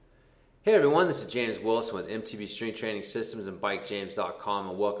Hey everyone, this is James Wilson with MTB Strength Training Systems and BikeJames.com,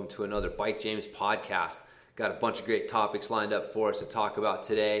 and welcome to another Bike James podcast. Got a bunch of great topics lined up for us to talk about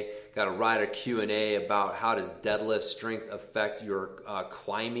today. Got a rider Q&A about how does deadlift strength affect your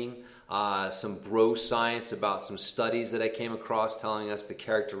climbing. Some bro science about some studies that I came across telling us the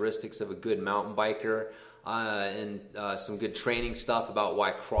characteristics of a good mountain biker. And some good training stuff about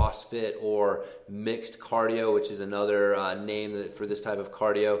why CrossFit or mixed cardio, which is another name for this type of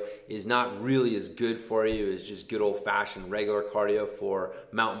cardio, is not really as good for you as just good old-fashioned regular cardio for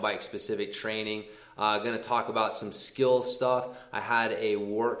mountain bike specific training. Going to talk about some skill stuff. I had a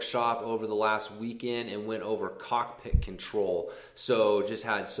workshop over the last weekend and went over cockpit control. So just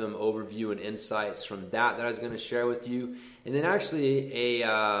had some overview and insights from that I was going to share with you. And then actually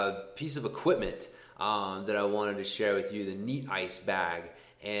a piece of equipment that I wanted to share with you, the Neat Ice bag.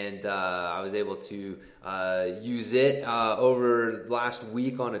 And I was able to use it over last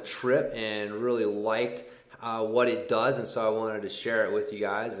week on a trip and really liked what it does. And so I wanted to share it with you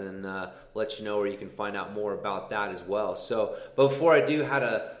guys and let you know where you can find out more about that as well. So, but before I do, had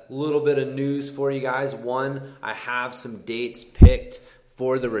a little bit of news for you guys. One, I have some dates picked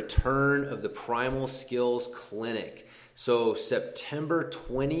for the return of the Primal Skills Clinic. So September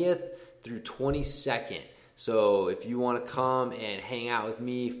 20th through 22nd. So if you want to come and hang out with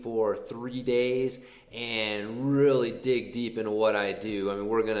me for 3 days and really dig deep into what I do, I mean,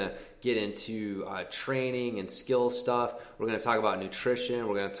 we're going to get into training and skill stuff. We're going to talk about nutrition.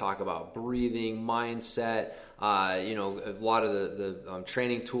 We're going to talk about breathing, mindset, a lot of the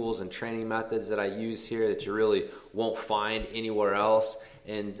training tools and training methods that I use here that you really won't find anywhere else.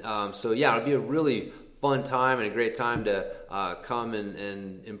 And so yeah, it'll be a really fun time and a great time to come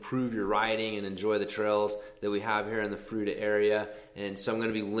and improve your riding and enjoy the trails that we have here in the Fruita area. And so I'm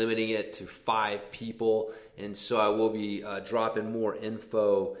going to be limiting it to 5 people. And so I will be dropping more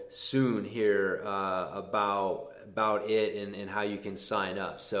info soon here about it and how you can sign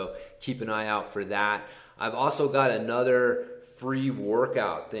up. So keep an eye out for that. I've also got another free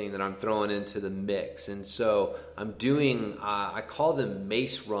workout thing that I'm throwing into the mix. And so I'm doing, I call them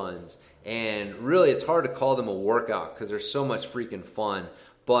mace runs. And really, it's hard to call them a workout because they're so much freaking fun.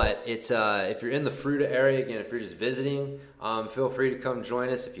 But it's if you're in the Fruita area, again, if you're just visiting, feel free to come join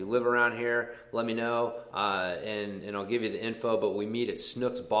us. If you live around here, let me know, and I'll give you the info. But we meet at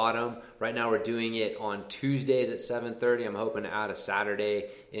Snook's Bottom. Right now, we're doing it on Tuesdays at 7:30. I'm hoping to add a Saturday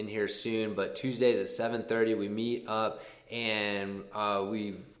in here soon. But Tuesdays at 7:30, we meet up, and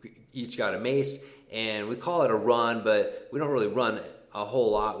we've each got a mace. And we call it a run, but we don't really run a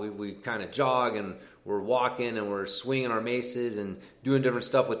whole lot. We kind of jog and we're walking and we're swinging our maces and doing different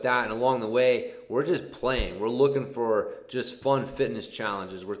stuff with that. And along the way, we're just playing. We're looking for just fun fitness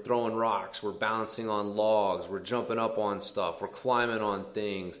challenges. We're throwing rocks. We're bouncing on logs. We're jumping up on stuff. We're climbing on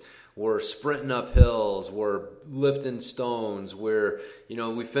things. We're sprinting up hills. We're lifting stones.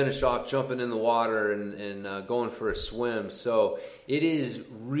 We finish off jumping in the water and going for a swim. So it is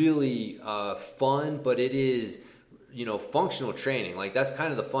really fun, but it is functional training. Like, that's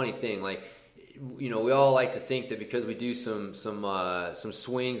kind of the funny thing. Like, we all like to think that because we do some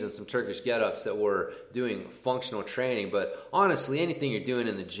swings and some Turkish get-ups that we're doing functional training. But honestly, anything you're doing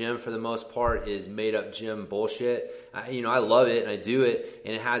in the gym for the most part is made-up gym bullshit. I love it and I do it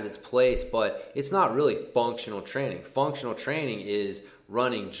and it has its place, but it's not really functional training. Functional training is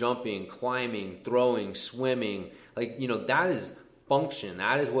running, jumping, climbing, throwing, swimming. Like, that is function.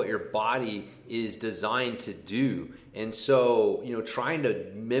 That is what your body is designed to do. And so, trying to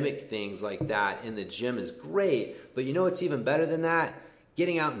mimic things like that in the gym is great, but it's even better than that?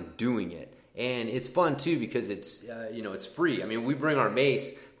 Getting out and doing it. And it's fun too because it's, it's free. I mean, we bring our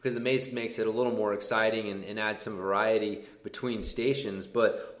mace because the mace makes it a little more exciting and adds some variety between stations.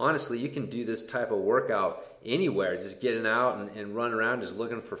 But honestly, you can do this type of workout anywhere, just getting out and running around, just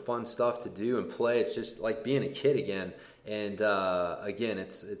looking for fun stuff to do and play. It's just like being a kid again. And again,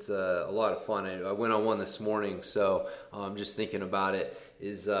 it's a lot of fun. I went on one this morning, so just thinking about it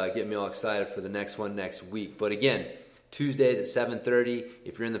is getting me all excited for the next one next week. But again, Tuesdays at 7:30.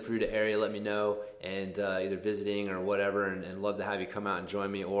 If you're in the Fruita area, let me know, and either visiting or whatever, and love to have you come out and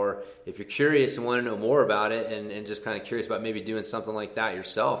join me. Or if you're curious and want to know more about it and just kind of curious about maybe doing something like that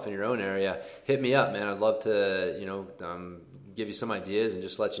yourself in your own area, hit me up, man. I'd love to, give you some ideas and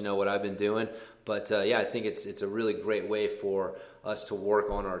just let you know what I've been doing. But I think it's a really great way for us to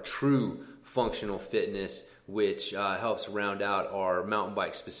work on our true functional fitness, which helps round out our mountain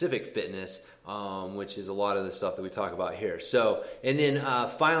bike specific fitness, which is a lot of the stuff that we talk about here. So, and then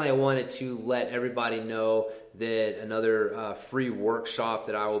finally, I wanted to let everybody know that another free workshop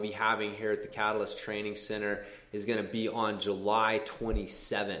that I will be having here at the Catalyst Training Center is going to be on July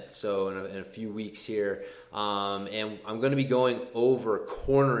 27th, so in a few weeks here. And I'm going to be going over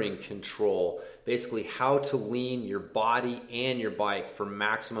cornering control, basically how to lean your body and your bike for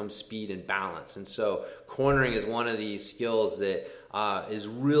maximum speed and balance. And so cornering is one of these skills that is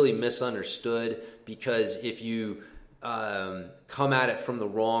really misunderstood, because if you come at it from the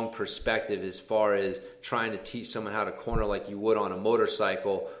wrong perspective as far as trying to teach someone how to corner like you would on a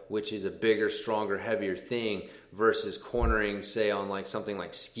motorcycle, which is a bigger, stronger, heavier thing, versus cornering, say, on like something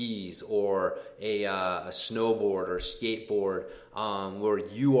like skis or a snowboard or skateboard, where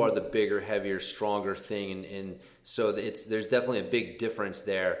you are the bigger, heavier, stronger thing, and so there's definitely a big difference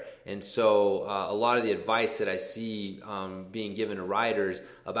there. And so a lot of the advice that I see being given to riders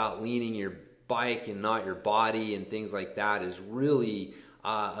about leaning your bike and not your body and things like that is really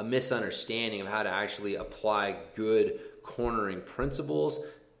a misunderstanding of how to actually apply good cornering principles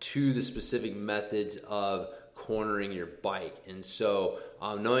to the specific methods of cornering your bike. And so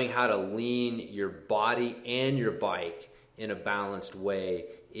knowing how to lean your body and your bike in a balanced way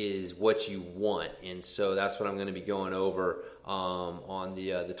is what you want. And so that's what I'm going to be going over on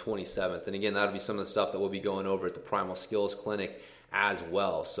the 27th. And again, that'll be some of the stuff that we'll be going over at the Primal Skills Clinic as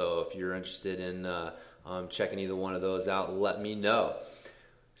well. So if you're interested in checking either one of those out, let me know.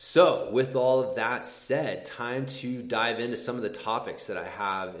 So with all of that said, time to dive into some of the topics that I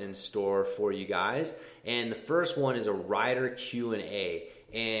have in store for you guys. And the first one is a rider Q&A.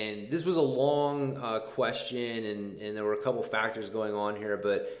 And this was a long question, and there were a couple factors going on here,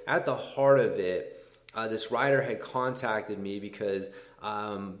 but at the heart of it, this rider had contacted me because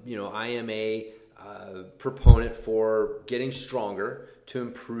I am a proponent for getting stronger to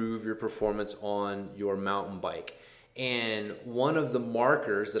improve your performance on your mountain bike. And one of the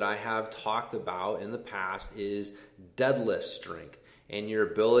markers that I have talked about in the past is deadlift strength, and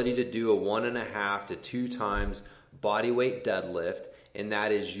your ability to do a 1.5 to 2 times body weight deadlift. And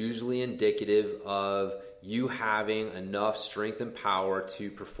that is usually indicative of you having enough strength and power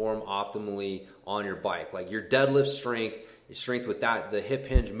to perform optimally on your bike. Like your deadlift strength with that, the hip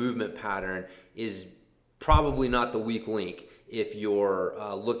hinge movement pattern is probably not the weak link if you're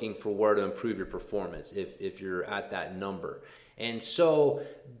looking for where to improve your performance, if you're at that number. And so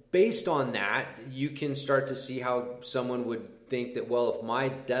based on that, you can start to see how someone would think that, well, if my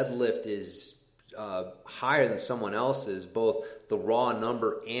deadlift is higher than someone else's, both the raw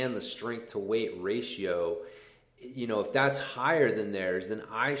number and the strength to weight ratio, if that's higher than theirs, then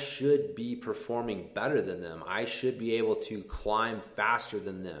I should be performing better than them. I should be able to climb faster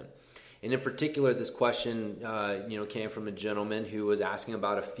than them. And in particular, this question, came from a gentleman who was asking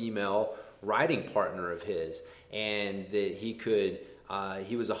about a female riding partner of his, and that he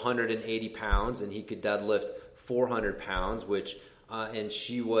was 180 pounds and he could deadlift 400 pounds, which and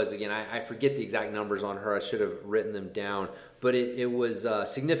she was, again, I forget the exact numbers on her. I should have written them down, but it was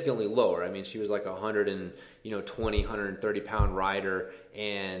significantly lower. I mean, she was like 130 pound rider,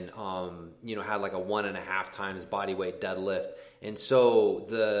 and had like a 1.5 times body weight deadlift. And so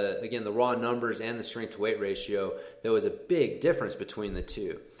the raw numbers and the strength to weight ratio, there was a big difference between the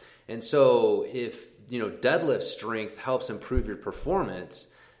two. And so if deadlift strength helps improve your performance,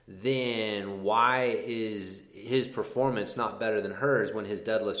 then why is his performance not better than hers when his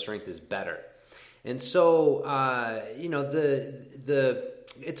deadlift strength is better? And so,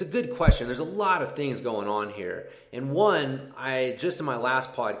 it's a good question. There's a lot of things going on here. And one, I just in my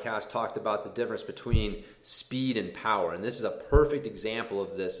last podcast talked about the difference between speed and power. And this is a perfect example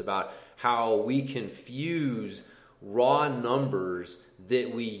of this, about how we confuse raw numbers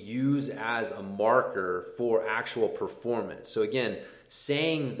that we use as a marker for actual performance. So again,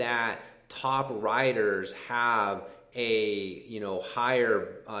 saying that top riders have a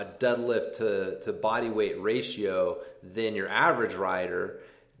higher deadlift to body weight ratio than your average rider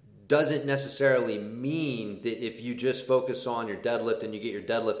doesn't necessarily mean that if you just focus on your deadlift and you get your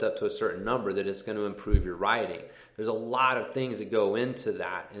deadlift up to a certain number, that it's going to improve your riding. There's a lot of things that go into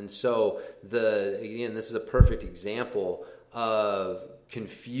that. And so this is a perfect example of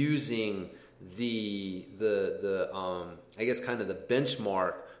confusing the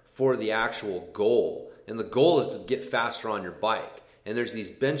benchmark for the actual goal. And the goal is to get faster on your bike. And there's these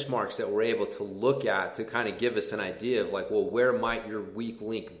benchmarks that we're able to look at to kind of give us an idea of like, well, where might your weak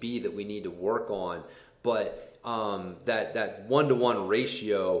link be that we need to work on? But that 1-to-1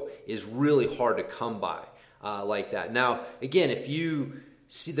 ratio is really hard to come by like that. Now, again, if you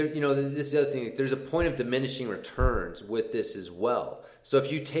see there, this is the other thing, there's a point of diminishing returns with this as well. So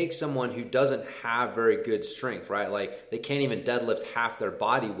if you take someone who doesn't have very good strength, right, like they can't even deadlift half their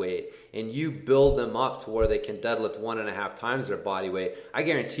body weight, and you build them up to where they can deadlift 1.5 times their body weight, I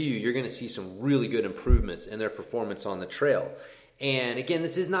guarantee you're going to see some really good improvements in their performance on the trail. And again,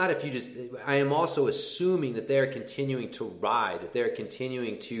 this is not if you just, I am also assuming that they're continuing to ride, that they're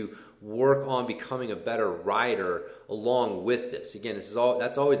continuing to work on becoming a better rider along with this. Again,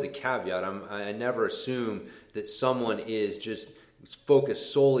 that's always the caveat. I never assume that someone is just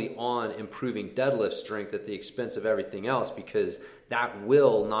focused solely on improving deadlift strength at the expense of everything else, because that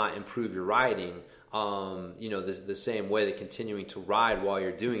will not improve your riding the same way that continuing to ride while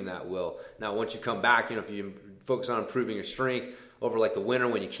you're doing that will. Now, once you come back, if you focus on improving your strength over like the winter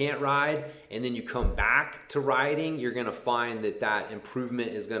when you can't ride, and then you come back to riding, you're going to find that improvement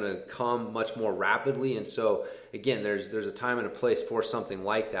is going to come much more rapidly. And so again, there's a time and a place for something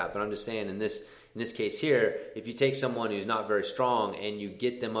like that. But I'm just saying in this case here, if you take someone who's not very strong and you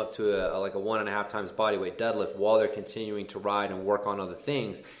get them up to a 1.5 times body weight deadlift while they're continuing to ride and work on other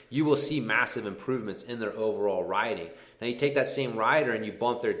things, you will see massive improvements in their overall riding. Now you take that same rider and you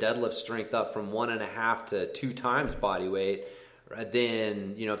bump their deadlift strength up from 1.5 to 2 times body weight.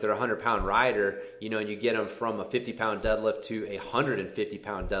 Then, if they're a 100-pound rider, and you get them from a 50-pound deadlift to a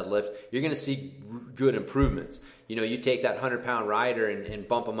 150-pound deadlift, you're going to see good improvements. You take that 100-pound rider and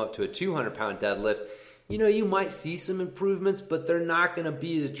bump them up to a 200-pound deadlift, you might see some improvements, but they're not going to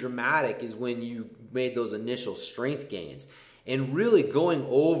be as dramatic as when you made those initial strength gains. And really going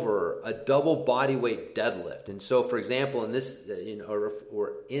over a double body weight deadlift. And so, for example, in this,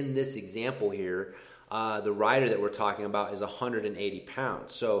 or in this example here, the rider that we're talking about is 180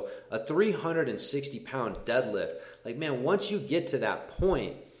 pounds. So a 360-pound deadlift, once you get to that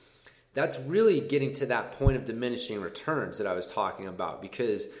point, that's really getting to that point of diminishing returns that I was talking about,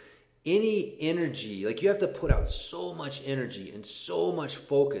 because any energy, you have to put out so much energy and so much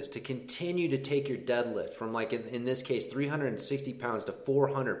focus to continue to take your deadlift from, in this case, 360 pounds to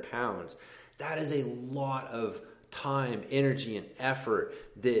 400 pounds. That is a lot of time, energy, and effort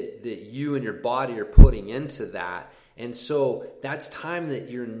that you and your body are putting into that. And so that's time that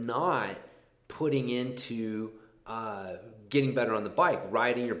you're not putting into getting better on the bike,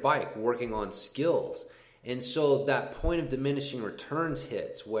 riding your bike, working on skills. And so that point of diminishing returns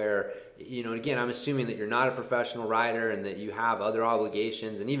hits where, again, I'm assuming that you're not a professional rider and that you have other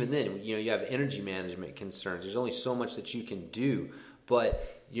obligations. And even then, you have energy management concerns. There's only so much that you can do.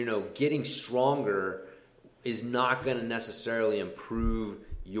 But, getting stronger is not going to necessarily improve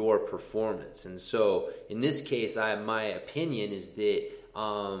your performance. And so in this case, my opinion is that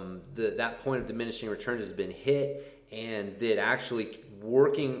that point of diminishing returns has been hit, and that actually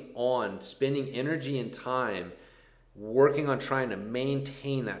working on spending energy and time working on trying to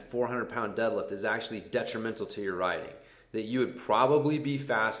maintain that 400-pound deadlift is actually detrimental to your riding. That you would probably be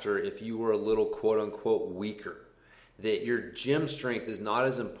faster if you were a little quote-unquote weaker. That your gym strength is not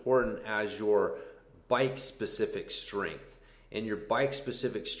as important as your bike-specific strength. And your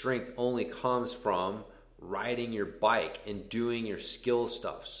bike-specific strength only comes from riding your bike and doing your skill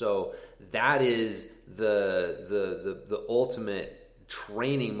stuff. So that is the ultimate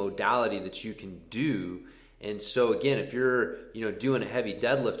training modality that you can do. And so again, if you're doing a heavy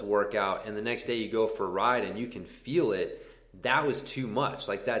deadlift workout and the next day you go for a ride and you can feel it, that was too much.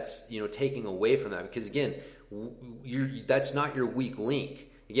 That's taking away from that, because again, that's not your weak link.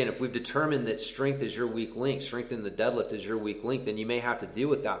 Again, if we've determined that strength is your weak link, strength in the deadlift is your weak link, then you may have to deal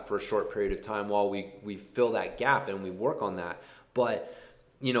with that for a short period of time while we fill that gap and we work on that. But,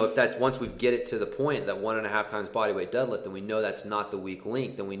 if that's once we get it to the point that 1.5 times body weight deadlift, and we know that's not the weak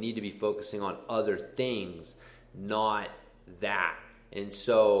link, then we need to be focusing on other things, not that. And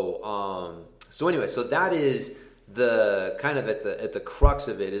so, anyway, so that is the kind of at the crux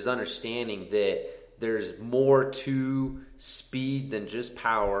of it, is understanding that there's more to speed than just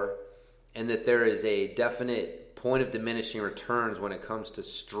power, and that there is a definite point of diminishing returns when it comes to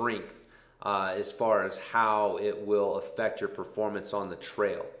strength as far as how it will affect your performance on the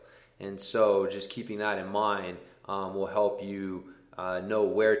trail. And so just keeping that in mind will help you know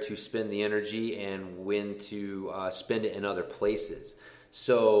where to spend the energy and when to spend it in other places.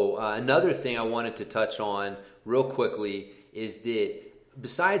 So another thing I wanted to touch on real quickly is that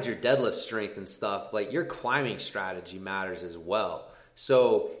besides your deadlift strength and stuff, your climbing strategy matters as well.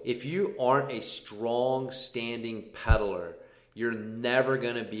 So if you aren't a strong standing pedaler, you're never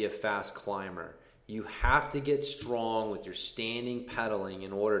going to be a fast climber. You have to get strong with your standing pedaling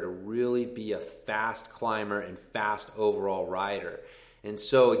in order to really be a fast climber and fast overall rider. And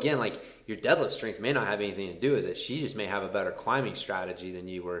so again, your deadlift strength may not have anything to do with it. She just may have a better climbing strategy than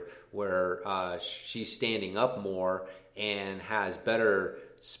you, where she's standing up more and has better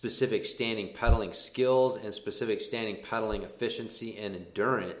specific standing pedaling skills and specific standing pedaling efficiency and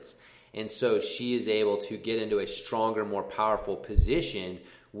endurance. And so she is able to get into a stronger, more powerful position,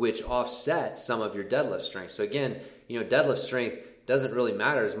 which offsets some of your deadlift strength. So again, deadlift strength doesn't really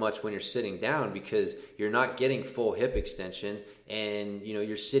matter as much when you're sitting down because you're not getting full hip extension and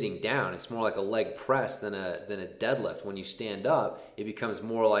you're sitting down. It's more like a leg press than a deadlift. When you stand up, it becomes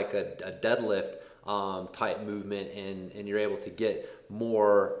more like a deadlift type movement, and you're able to get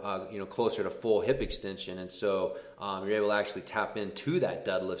more closer to full hip extension, and so you're able to actually tap into that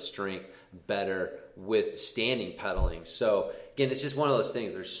deadlift strength better with standing pedaling. So again, it's just one of those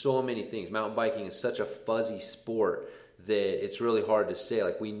things. There's so many things. Mountain biking is such a fuzzy sport that it's really hard to say.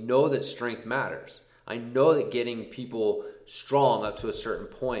 Like, we know that strength matters. I know that getting people strong up to a certain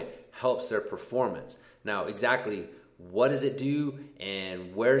point helps their performance. Now, exactly what does it do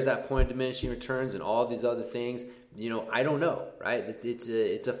and where's that point of diminishing returns and all of these other things, I don't know, right?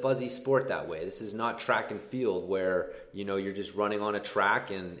 It's a fuzzy sport that way. This is not track and field where, you're just running on a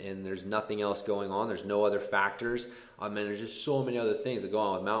track and there's nothing else going on. There's no other factors. And there's just so many other things that go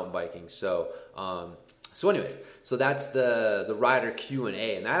on with mountain biking. So anyways, so that's the rider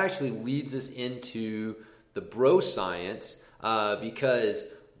Q&A, and that actually leads us into the bro science because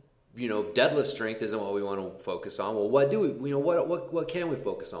deadlift strength isn't what we want to focus on. Well, what do we? What can we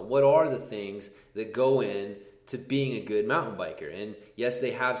focus on? What are the things that go in to being a good mountain biker? And yes,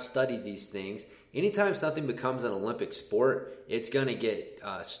 they have studied these things. Anytime something becomes an Olympic sport, it's going to get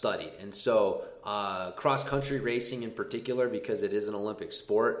studied. And so cross-country racing in particular, because it is an Olympic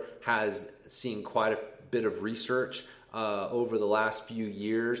sport, has seen quite a bit of research over the last few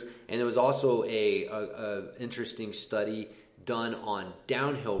years. And there was also a interesting study done on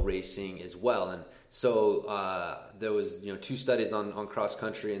downhill racing as well. And so there was two studies on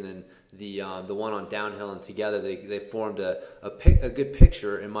cross-country and then the one on downhill, and together they formed a good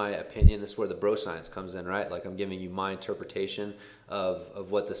picture, in my opinion. This is where the bro science comes in, right? Like, I'm giving you my interpretation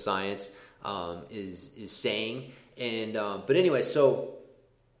of what the science is saying. And but anyway, so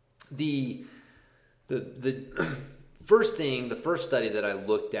the first study that I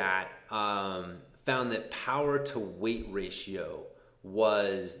looked at found that power to weight ratio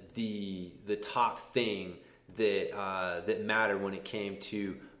was the top thing that mattered when it came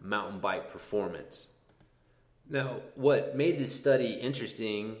to mountain bike performance. Now, what made this study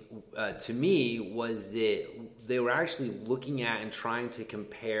interesting to me was that they were actually looking at and trying to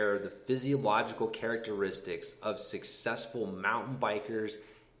compare the physiological characteristics of successful mountain bikers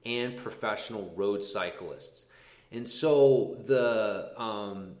and professional road cyclists. And so the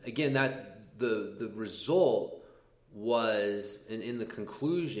result was, and in the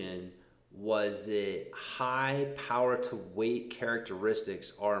conclusion, was that high power to weight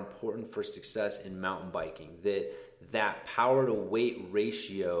characteristics are important for success in mountain biking. That power to weight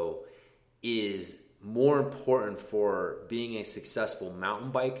ratio is more important for being a successful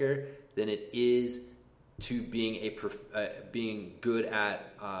mountain biker than it is to being good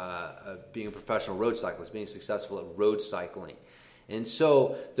at being a professional road cyclist, being successful at road cycling. And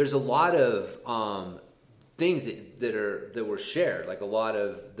so there's a lot of things that were shared, like a lot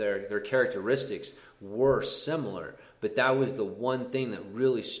of their characteristics were similar, but that was the one thing that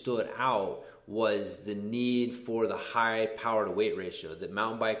really stood out, was the need for the high power to weight ratio, that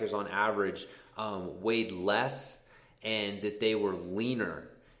mountain bikers on average weighed less and that they were leaner,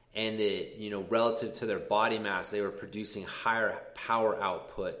 and that relative to their body mass they were producing higher power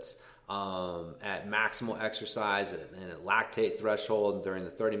outputs at maximal exercise and at lactate threshold during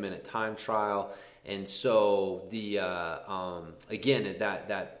the 30-minute time trial. And so again,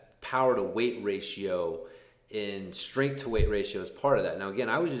 that power to weight ratio and strength to weight ratio is part of that. Now, again,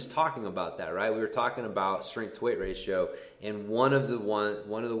 I was just talking about that, right? We were talking about strength to weight ratio, and one of the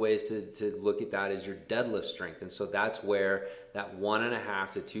ways to look at that is your deadlift strength. And so that's where that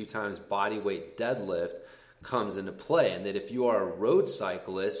 1.5 to 2 times body weight deadlift comes into play. And that if you are a road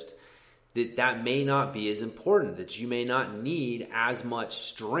cyclist, that may not be as important, that you may not need as much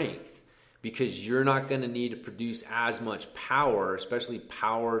strength, because you're not going to need to produce as much power, especially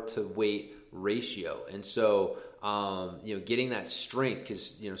power to weight ratio. And so, getting that strength,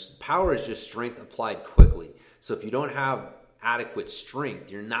 because, power is just strength applied quickly. So if you don't have adequate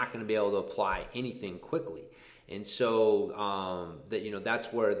strength, you're not going to be able to apply anything quickly. And so,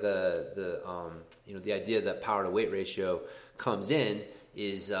 that's where the idea that power to weight ratio comes in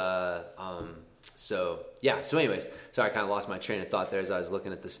is, so yeah, so anyways, sorry, I kind of lost my train of thought there as I was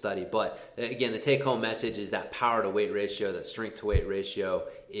looking at the study. But again, the take-home message is that power to weight ratio, that strength to weight ratio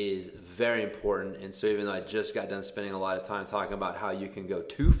is very important. And so even though I just got done spending a lot of time talking about how you can go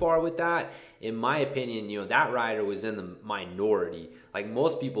too far with that, in my opinion, that rider was in the minority. Like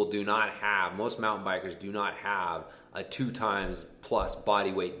most mountain bikers do not have a 2 times plus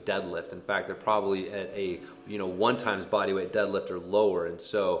body weight deadlift. In fact, they're probably at a 1 times body weight deadlift or lower. And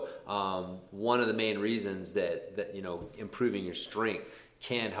so one of the main reasons that improving your strength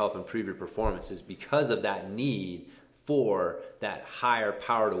can help improve your performance is because of that need for that higher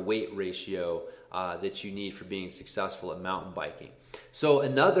power to weight ratio that you need for being successful at mountain biking. So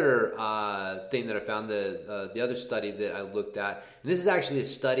another thing that I found, the other study that I looked at, and this is actually a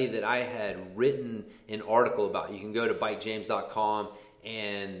study that I had written an article about. You can go to bikejames.com,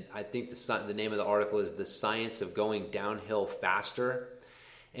 and I think the name of the article is The Science of Going Downhill Faster.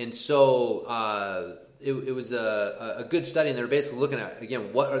 And so it was a good study, and they were basically looking at,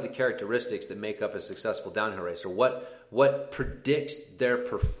 again, what are the characteristics that make up a successful downhill racer? What predicts their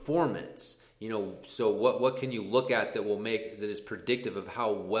performance? So what can you look at that is predictive of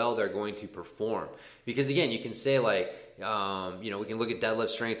how well they're going to perform? Because again, you can say we can look at deadlift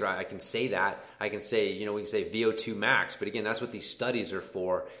strength, or I can say that. I can say, we can say VO2 max, but again, that's what these studies are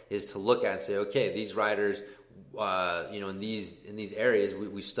for, is to look at and say, okay, these riders, in these areas,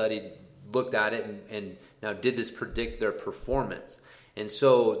 we looked at it, and now did this predict their performance? And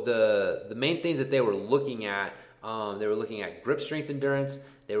so the main things that they were looking at, they were looking at grip strength endurance.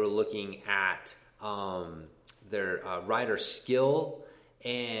 They were looking at their rider skill,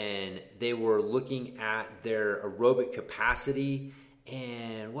 and they were looking at their aerobic capacity.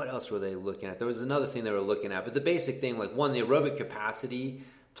 And what else were they looking at? There was another thing they were looking at, but the basic thing, the aerobic capacity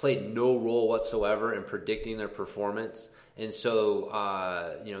played no role whatsoever in predicting their performance. And so,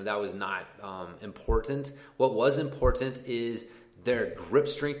 that was not important. What was important is their grip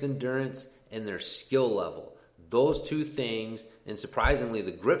strength endurance and their skill level. Those two things, and surprisingly,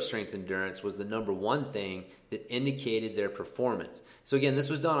 the grip strength endurance was the number one thing that indicated their performance. So again, this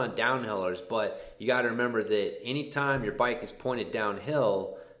was done on downhillers, but you got to remember that anytime your bike is pointed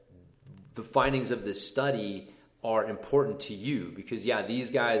downhill, the findings of this study are important to you, because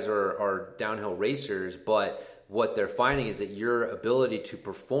these guys are downhill racers, but what they're finding is that your ability to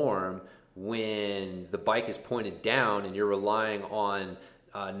perform when the bike is pointed down and you're relying on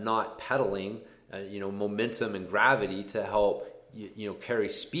not pedaling, momentum and gravity to help carry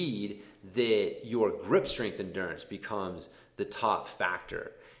speed, that your grip strength endurance becomes the top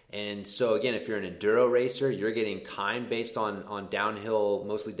factor. And so again, if you're an enduro racer, you're getting time based on downhill,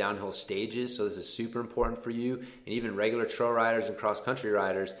 mostly downhill stages. So this is super important for you. And even regular trail riders and cross country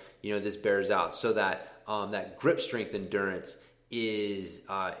riders, this bears out. So that that grip strength endurance is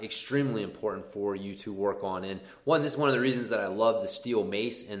extremely important for you to work on. And this is one of the reasons that I love the steel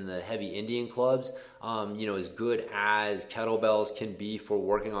mace and the heavy Indian clubs. As good as kettlebells can be for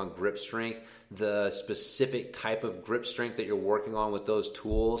working on grip strength, the specific type of grip strength that you're working on with those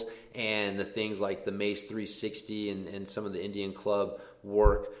tools, and the things like the Mace 360 and some of the Indian club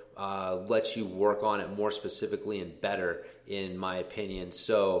work lets you work on it more specifically and better, in my opinion.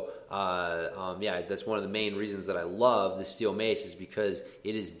 So that's one of the main reasons that I love the steel mace, is because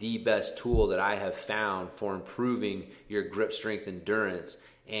it is the best tool that I have found for improving your grip strength endurance.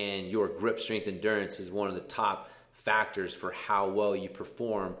 And your grip strength endurance is one of the top factors for how well you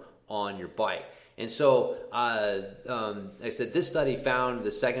perform on your bike. And so like I said, this study found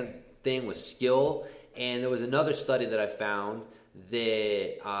the second thing was skill. And there was another study that I found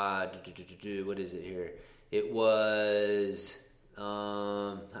that what is it here? It was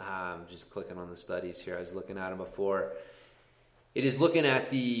I'm just clicking on the studies here. I was looking at them before. It is looking at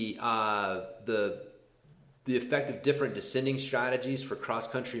the effect of different descending strategies for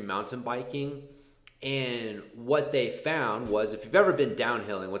cross-country mountain biking. And what they found was, if you've ever been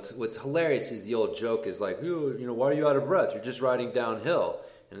downhilling, what's hilarious is the old joke is like, why are you out of breath? You're just riding downhill.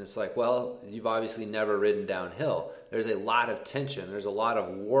 And it's like, well, you've obviously never ridden downhill. There's a lot of tension. There's a lot of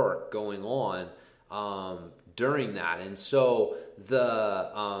work going on during that. And so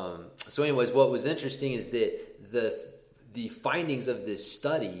anyways, what was interesting is that the findings of this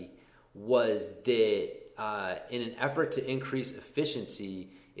study was that in an effort to increase efficiency,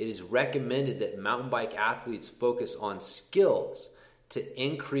 it is recommended that mountain bike athletes focus on skills to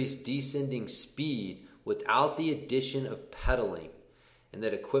increase descending speed without the addition of pedaling, and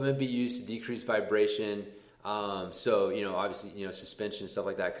that equipment be used to decrease vibration. Obviously, suspension and stuff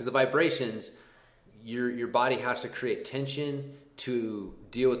like that. Because the vibrations, your body has to create tension to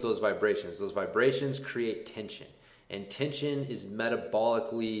deal with those vibrations. Those vibrations create tension, and tension is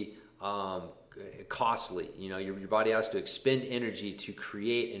metabolically costly. Your body has to expend energy to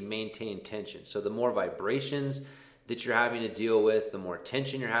create and maintain tension. So the more vibrations that you're having to deal with, the more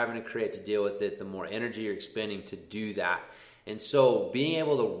tension you're having to create to deal with it, the more energy you're expending to do that. And so being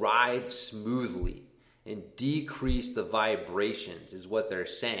able to ride smoothly and decrease the vibrations is what they're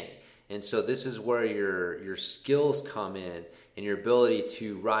saying. And so this is where your skills come in, and your ability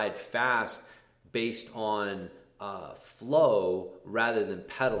to ride fast based on flow rather than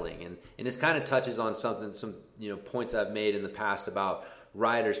pedaling. And this kind of touches on some points I've made in the past about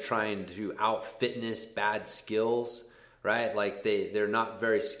riders trying to out-fitness bad skills, right? Like they're not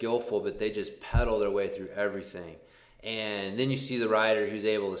very skillful, but they just pedal their way through everything. And then you see the rider who's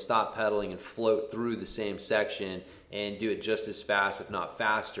able to stop pedaling and float through the same section and do it just as fast, if not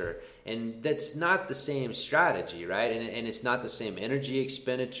faster. And that's not the same strategy, right? And it's not the same energy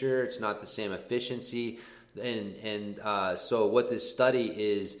expenditure. It's not the same efficiency. And so what this study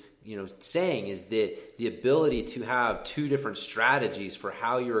is saying is that the ability to have two different strategies for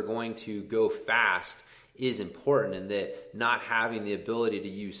how you're going to go fast is important, and that not having the ability to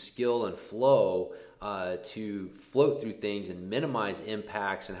use skill and flow to float through things and minimize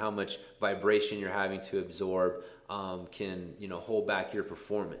impacts and how much vibration you're having to absorb can hold back your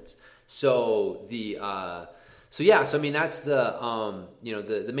performance. So I mean that's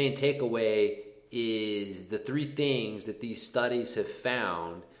the main takeaway is the three things that these studies have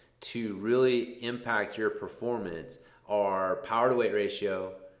found to really impact your performance are power to weight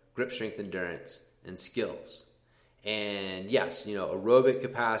ratio, grip strength endurance, and skills. And yes, aerobic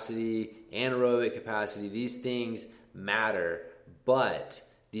capacity, anaerobic capacity, these things matter, but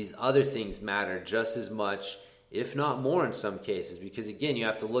these other things matter just as much, if not more in some cases, because again, you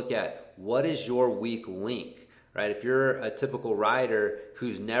have to look at what is your weak link, right? If you're a typical rider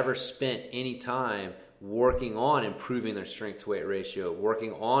who's never spent any time working on improving their strength to weight ratio,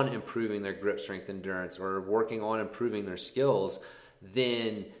 working on improving their grip strength endurance, or working on improving their skills,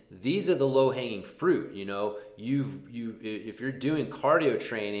 then these are the low-hanging fruit. If you're doing cardio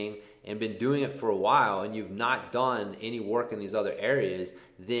training and been doing it for a while and you've not done any work in these other areas,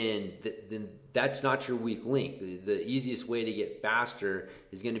 then that's not your weak link. The easiest way to get faster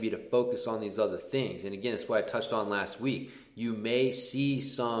is going to be to focus on these other things. And again, that's what I touched on last week. You may see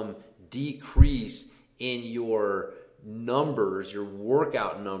some decrease in your numbers, your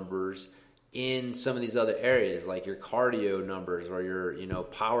workout numbers, in some of these other areas, like your cardio numbers or your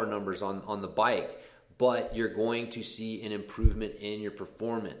power numbers on the bike, but you're going to see an improvement in your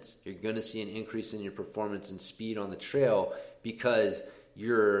performance. You're going to see an increase in your performance and speed on the trail because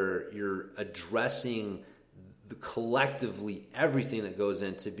you're addressing collectively everything that goes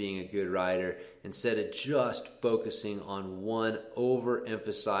into being a good rider instead of just focusing on one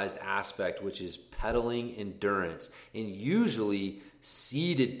overemphasized aspect, which is pedaling endurance, and usually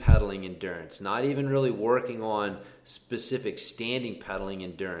seated pedaling endurance, not even really working on specific standing pedaling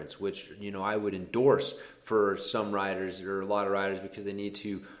endurance, which I would endorse for some riders or a lot of riders because they need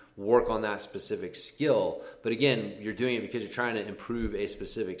to work on that specific skill. But again, you're doing it because you're trying to improve a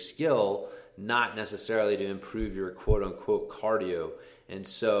specific skill, not necessarily to improve your quote unquote cardio. And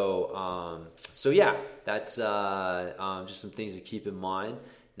so that's just some things to keep in mind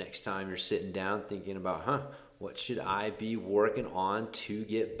next time you're sitting down thinking about, what should I be working on to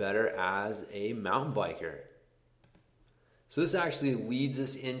get better as a mountain biker? So this actually leads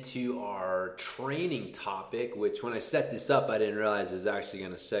us into our training topic, which when I set this up, I didn't realize it was actually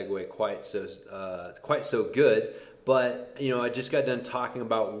going to segue quite so good. But I just got done talking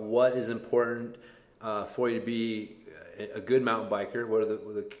about what is important for you to be a good mountain biker. What are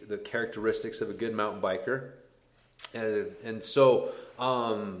the characteristics of a good mountain biker? And so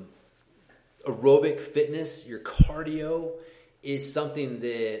aerobic fitness, your cardio, is something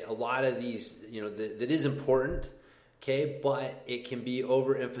that a lot of these, that is important. Okay, but it can be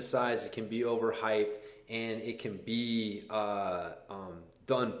overemphasized, it can be overhyped, and it can be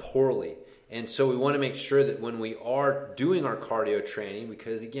done poorly. And so we want to make sure that when we are doing our cardio training,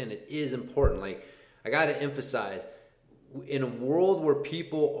 because again, it is important. Like I got to emphasize, in a world where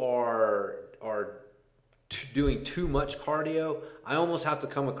people are doing too much cardio, I almost have to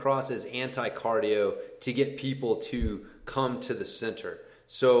come across as anti-cardio to get people to come to the center.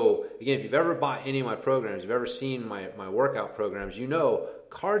 So again, if you've ever bought any of my programs, if you've ever seen my workout programs,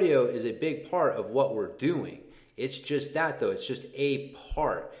 cardio is a big part of what we're doing. It's just that though, it's just a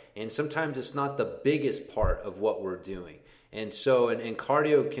part. And sometimes it's not the biggest part of what we're doing. And so, and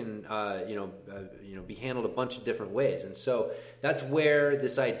cardio can, be handled a bunch of different ways. And so that's where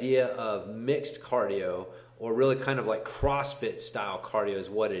this idea of mixed cardio, or really kind of like CrossFit style cardio is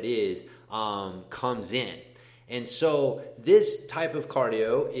what it is, comes in. And so this type of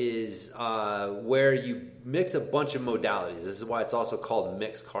cardio is where you mix a bunch of modalities. This is why it's also called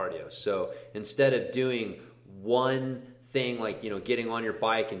mixed cardio. So instead of doing one thing like, getting on your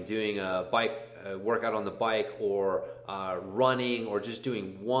bike and doing a bike workout on the bike, or running, or just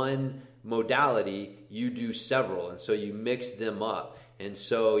doing one modality, you do several. And so you mix them up. And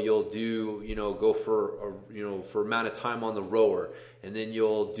so you'll do, go for, for amount of time on the rower. And then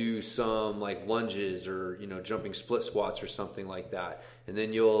you'll do some like lunges or, jumping split squats or something like that. And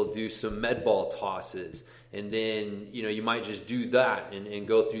then you'll do some med ball tosses. And then, you might just do that and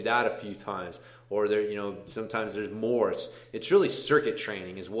go through that a few times. Or there, sometimes there's more. It's really circuit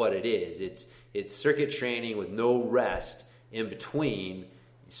training is what it is. It's circuit training with no rest in between.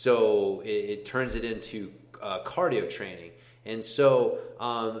 So it turns it into cardio training. And so,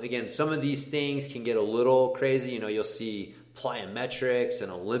 again, some of these things can get a little crazy. You'll see plyometrics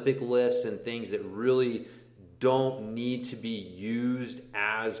and Olympic lifts and things that really don't need to be used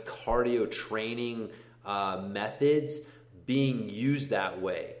as cardio training methods being used that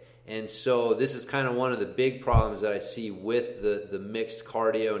way. And so this is kind of one of the big problems that I see with the mixed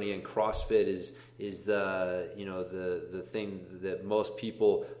cardio. And again, CrossFit is the the thing that most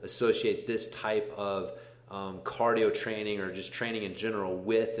people associate this type of cardio training or just training in general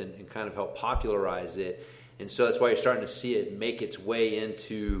with, and kind of help popularize it. And so that's why you're starting to see it make its way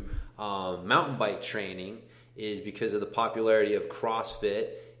into mountain bike training, is because of the popularity of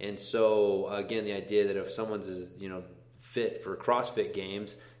CrossFit. And so again, the idea that if someone's fit for CrossFit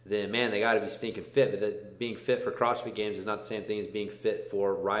games, then man, they got to be stinking fit. But that being fit for CrossFit games is not the same thing as being fit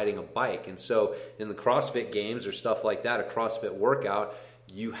for riding a bike. And so in the CrossFit games or stuff like that, a CrossFit workout,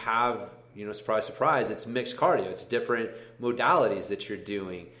 you have, surprise, surprise, it's mixed cardio. It's different modalities that you're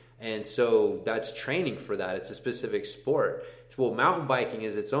doing. And so that's training for that. It's a specific sport. Well, mountain biking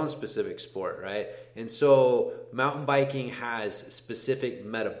is its own specific sport, right? And so mountain biking has specific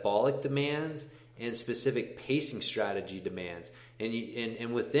metabolic demands and specific pacing strategy demands.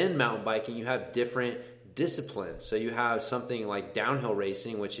 And within mountain biking, you have different disciplines. So you have something like downhill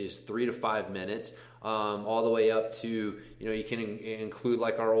racing, which is 3 to 5 minutes, all the way up to, you can include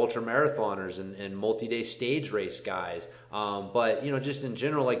like our ultra marathoners and multi-day stage race guys. But, just in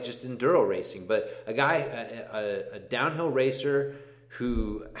general, like just enduro racing. But a downhill racer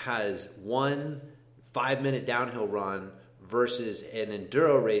who has 1 5-minute downhill run versus an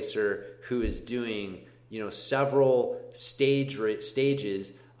enduro racer who is doing, several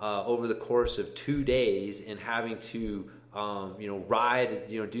stages over the course of 2 days and having to, ride,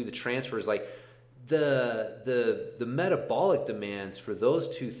 do the transfers. Like the metabolic demands for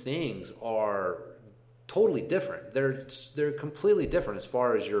those two things are totally different. They're completely different as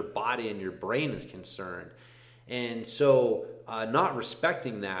far as your body and your brain is concerned. And so not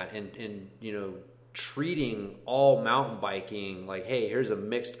respecting that and treating all mountain biking like, hey, here's a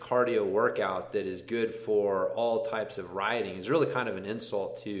mixed cardio workout that is good for all types of riding is really kind of an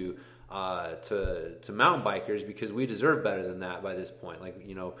insult to mountain bikers, because we deserve better than that by this point. Like,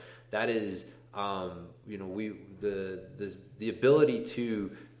 that is, the ability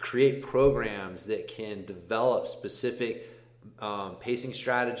to create programs that can develop specific pacing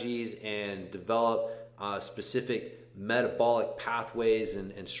strategies and develop specific metabolic pathways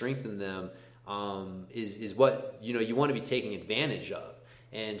and strengthen them is what you want to be taking advantage of.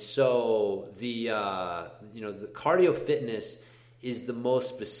 And so the cardio fitness is the most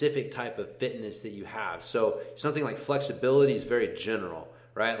specific type of fitness that you have. So something like flexibility is very general,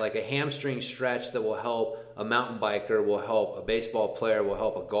 right? Like a hamstring stretch that will help a mountain biker, will help a baseball player, will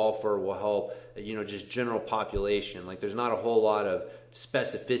help a golfer, will help just general population. Like there's not a whole lot of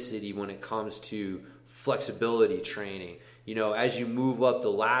specificity when it comes to flexibility training. As you move up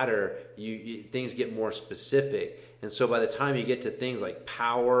the ladder, things get more specific. And so by the time you get to things like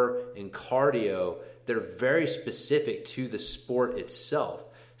power and cardio, they're very specific to the sport itself.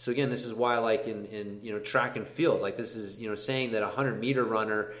 So again, this is why like in track and field, like this is, saying that a 100-meter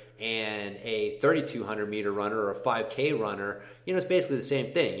runner and a 3,200 meter runner or a 5K runner, it's basically the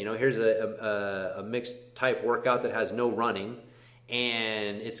same thing. Here's a mixed type workout that has no running,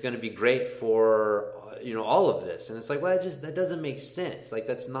 and it's going to be great for all of this. And it's like, well, that doesn't make sense. Like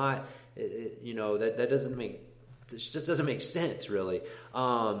that's not, that doesn't make, this just doesn't make sense really.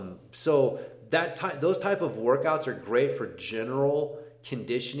 So those type of workouts are great for general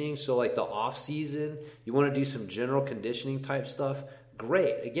conditioning. So like the off season, you want to do some general conditioning type stuff.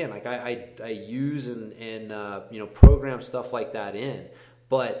 Great. Again, like I use and program stuff like that in,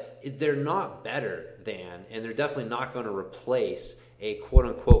 but they're not better than, and they're definitely not going to replace a quote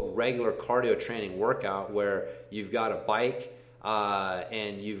unquote regular cardio training workout where you've got a bike,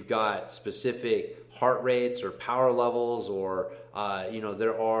 and you've got specific heart rates or power levels, or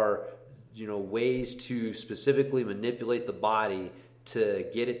there are ways to specifically manipulate the body to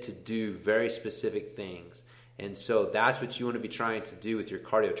get it to do very specific things. And so that's what you want to be trying to do with your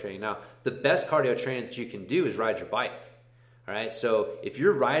cardio training. Now, the best cardio training that you can do is ride your bike. All right, so if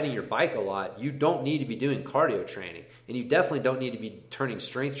you're riding your bike a lot, you don't need to be doing cardio training, and you definitely don't need to be turning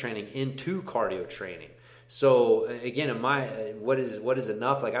strength training into cardio training. So again, what is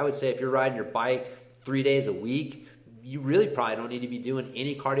enough? Like I would say, if you're riding your bike 3 days a week, you really probably don't need to be doing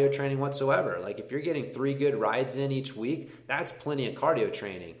any cardio training whatsoever. Like if you're getting 3 good rides in each week, that's plenty of cardio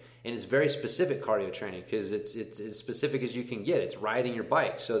training. And it's very specific cardio training because it's as specific as you can get. It's riding your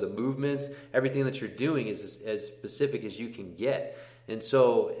bike. So the movements, everything that you're doing is as specific as you can get. And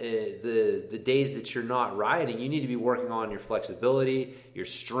so the days that you're not riding, you need to be working on your flexibility, your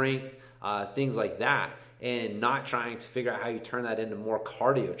strength, things like that, and not trying to figure out how you turn that into more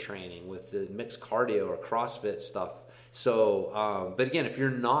cardio training with the mixed cardio or CrossFit stuff. So, but again, if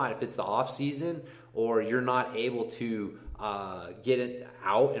it's the off season or you're not able to get it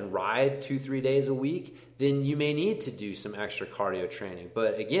out and ride 2-3 days a week, then you may need to do some extra cardio training.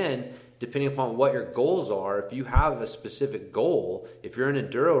 But again, depending upon what your goals are, if you have a specific goal, if you're an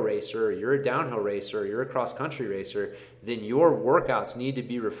enduro racer, or you're a downhill racer, or you're a cross-country racer, then your workouts need to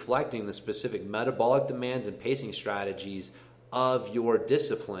be reflecting the specific metabolic demands and pacing strategies of your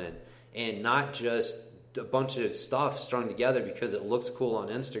discipline, and not just a bunch of stuff strung together because it looks cool on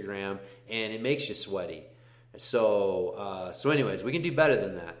Instagram and it makes you sweaty. So anyways, we can do better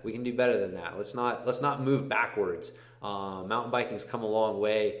than that. Let's not move backwards. Mountain biking's come a long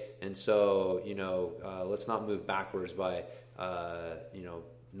way, and so let's not move backwards by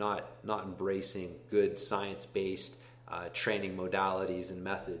not embracing good science-based training modalities and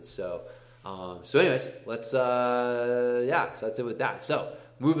methods. So anyways, so that's it with that. So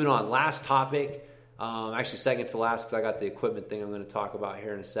moving on, last topic. Actually second to last because I got the equipment thing I'm going to talk about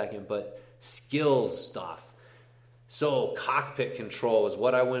here in a second, but skills stuff. So cockpit control is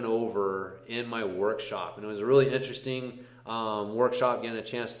what I went over in my workshop, and it was a really interesting workshop, getting a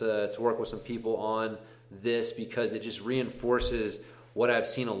chance to work with some people on this because it just reinforces what I've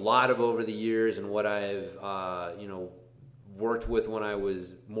seen a lot of over the years and what I've worked with when I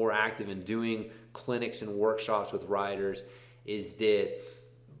was more active in doing clinics and workshops with riders, is that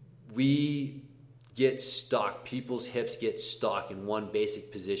we get stuck. People's hips get stuck in one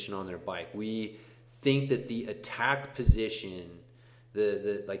basic position on their bike. We think that the attack position,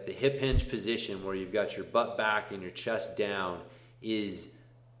 the hip hinge position where you've got your butt back and your chest down, is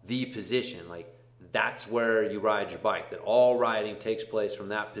the position. Like that's where you ride your bike. That all riding takes place from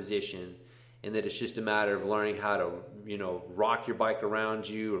that position, and that it's just a matter of learning how to rock your bike around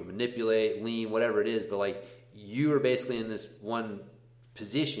you or manipulate, lean, whatever it is. But like you are basically in this one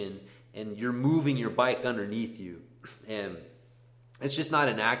position, and you're moving your bike underneath you, and it's just not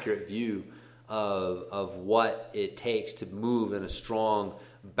an accurate view of what it takes to move in a strong,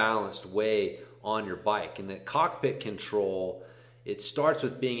 balanced way on your bike. And the cockpit control, it starts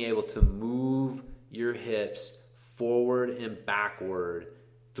with being able to move your hips forward and backward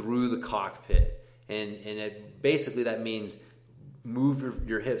through the cockpit. And basically that means move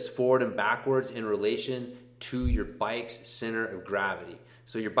your hips forward and backwards in relation to your bike's center of gravity.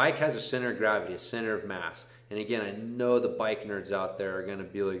 So your bike has a center of gravity, a center of mass. And again, I know the bike nerds out there are going to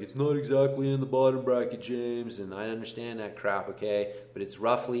be like, it's not exactly in the bottom bracket, James. And I understand that crap, okay? But it's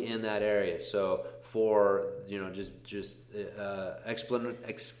roughly in that area. So for, just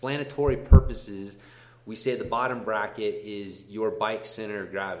explanatory purposes, we say the bottom bracket is your bike center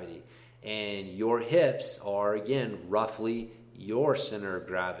of gravity. And your hips are, again, roughly your center of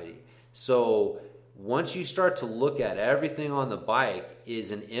gravity. So once you start to look at everything on the bike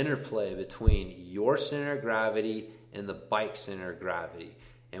is an interplay between your center of gravity and the bike center of gravity.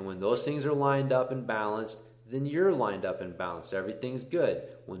 And when those things are lined up and balanced, then you're lined up and balanced. Everything's good.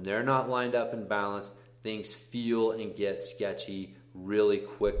 When they're not lined up and balanced, things feel and get sketchy really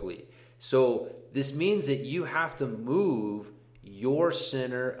quickly. So this means that you have to move your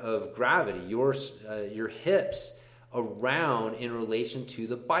center of gravity, your hips, around in relation to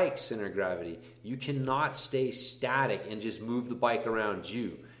the bike center of gravity. You cannot stay static and just move the bike around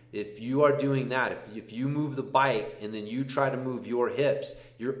you. If you are doing that, if you move the bike and then you try to move your hips,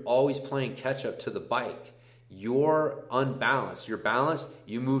 you're always playing catch up to the bike. You're unbalanced. You're balanced,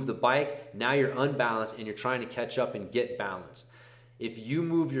 you move the bike, now you're unbalanced and you're trying to catch up and get balanced. If you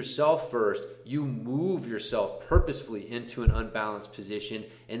move yourself first, you move yourself purposefully into an unbalanced position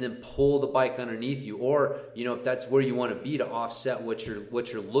and then pull the bike underneath you, or if that's where you want to be to offset what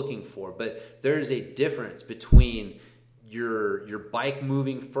you're looking for. But there's a difference between your bike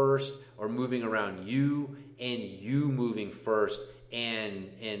moving first or moving around you, and you moving first and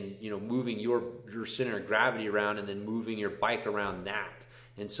moving your center of gravity around, and then moving your bike around that.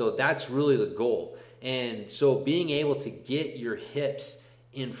 And so that's really the goal. And so being able to get your hips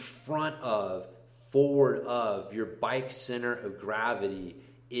in front of, forward of your bike center of gravity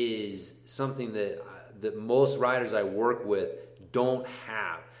is something that most riders I work with don't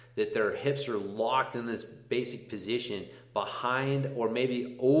have. That their hips are locked in this basic position behind or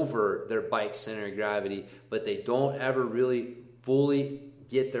maybe over their bike center of gravity, but they don't ever really fully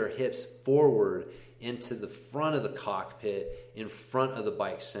get their hips forward into the front of the cockpit, in front of the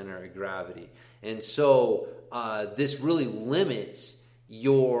bike center of gravity. And so this really limits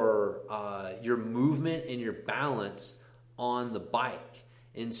your movement and your balance on the bike.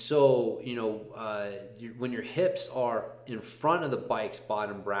 And so, when your hips are in front of the bike's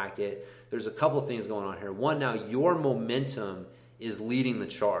bottom bracket, there's a couple things going on here. One, now your momentum is leading the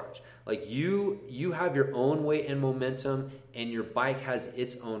charge. Like you have your own weight and momentum, and your bike has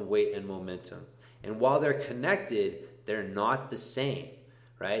its own weight and momentum. And while they're connected, they're not the same,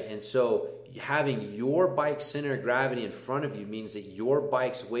 right? And so having your bike center of gravity in front of you means that your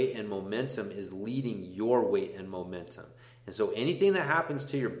bike's weight and momentum is leading your weight and momentum. And so anything that happens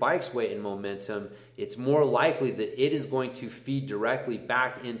to your bike's weight and momentum, it's more likely that it is going to feed directly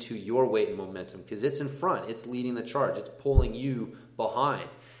back into your weight and momentum because it's in front, it's leading the charge, it's pulling you behind.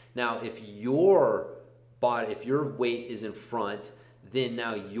 Now, if your weight is in front, then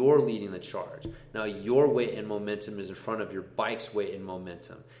now you're leading the charge. Now your weight and momentum is in front of your bike's weight and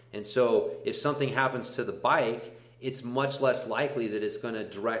momentum. And so if something happens to the bike, it's much less likely that it's going to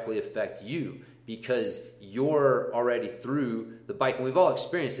directly affect you because you're already through the bike. And we've all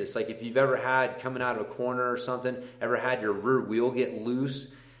experienced this. Like if you've ever had, coming out of a corner or something, ever had your rear wheel get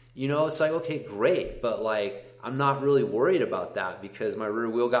loose, it's like, okay, great. But like, I'm not really worried about that because my rear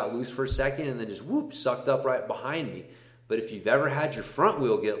wheel got loose for a second and then just sucked up right behind me. But if you've ever had your front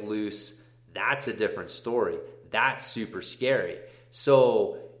wheel get loose, that's a different story. That's super scary.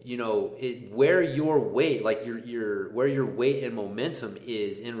 So, where your weight, like where your weight and momentum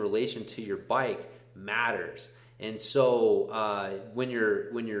is in relation to your bike matters. And so when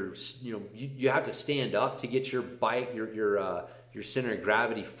you have to stand up to get your bike, your center of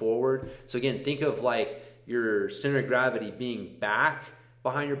gravity forward. So again, think of like your center of gravity being back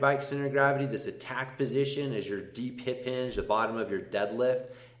behind your bike center of gravity, this attack position is your deep hip hinge, the bottom of your deadlift,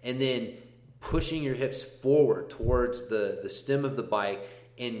 and then pushing your hips forward towards the stem of the bike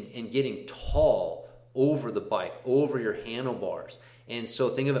and getting tall over the bike, over your handlebars. And so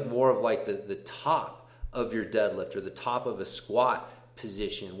think of it more of like the top of your deadlift or the top of a squat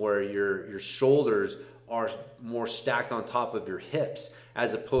position where your shoulders are more stacked on top of your hips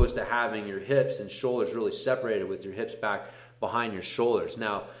as opposed to having your hips and shoulders really separated with your hips back behind your shoulders.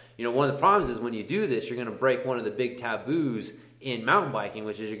 Now, one of the problems is when you do this, you're going to break one of the big taboos in mountain biking,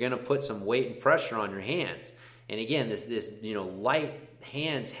 which is you're going to put some weight and pressure on your hands. And again, this light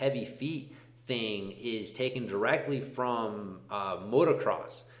hands, heavy feet thing is taken directly from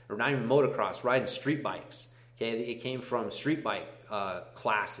motocross, or not even motocross, riding street bikes. Okay, it came from street bike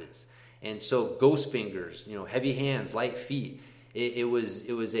classes. And so ghost fingers, heavy hands, light feet. It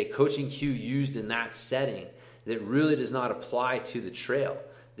was a coaching cue used in that setting that really does not apply to the trail,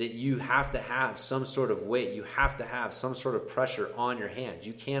 that you have to have some sort of weight, you have to have some sort of pressure on your hands.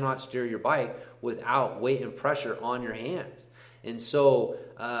 You cannot steer your bike without weight and pressure on your hands. And so,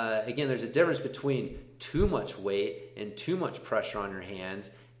 again, there's a difference between too much weight and too much pressure on your hands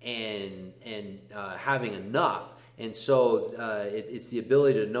and having enough. And so it's the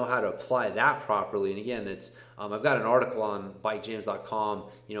ability to know how to apply that properly. And again, it's I've got an article on bikejames.com,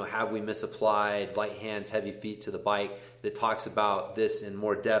 have we misapplied light hands, heavy feet to the bike, that talks about this in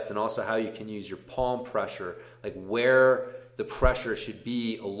more depth, and also how you can use your palm pressure, like where the pressure should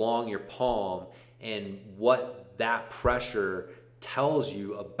be along your palm and what that pressure tells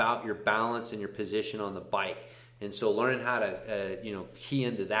you about your balance and your position on the bike. And so learning how to key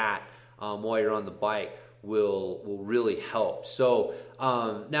into that while you're on the bike will really help. So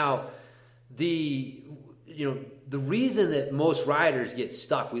now the reason that most riders get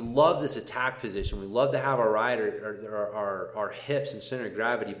stuck, we love this attack position. We love to have our hips and center of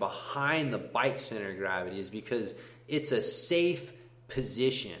gravity behind the bike center of gravity, is because it's a safe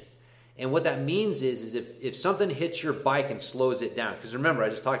position. And what that means is if something hits your bike and slows it down, because remember, I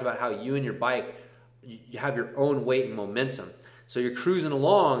just talked about how you and your bike, you have your own weight and momentum. So you're cruising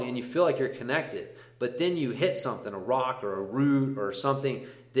along and you feel like you're connected, but then you hit something, a rock or a root or something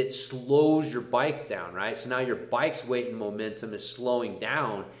that slows your bike down, right? So now your bike's weight and momentum is slowing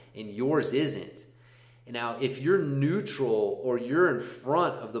down and yours isn't. Now, if you're neutral or you're in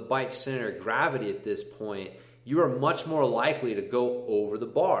front of the bike center of gravity at this point, you are much more likely to go over the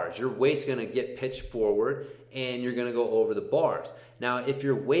bars. Your weight's going to get pitched forward and you're going to go over the bars. Now, if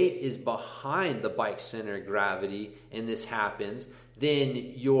your weight is behind the bike center of gravity and this happens,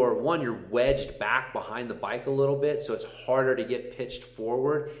 then you're wedged back behind the bike a little bit, so it's harder to get pitched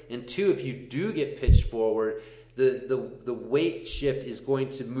forward. And two, if you do get pitched forward, the weight shift is going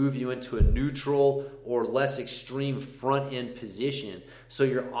to move you into a neutral or less extreme front end position. So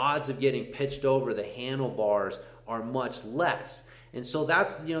your odds of getting pitched over the handlebars are much less. And so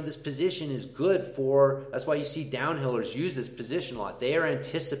that's, this position is good that's why you see downhillers use this position a lot. They are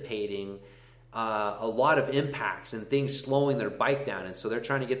anticipating a lot of impacts and things slowing their bike down. And so they're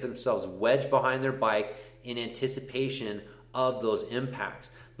trying to get themselves wedged behind their bike in anticipation of those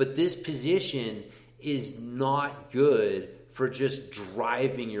impacts. But this position is not good for just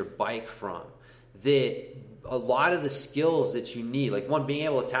driving your bike from. A lot of the skills that you need, like being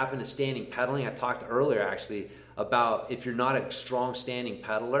able to tap into standing pedaling. I talked earlier actually about if you're not a strong standing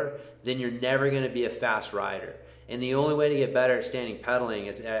pedaler, then you're never going to be a fast rider. And the only way to get better at standing pedaling,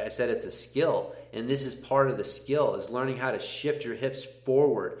 is, I said, it's a skill. And this is part of the skill, is learning how to shift your hips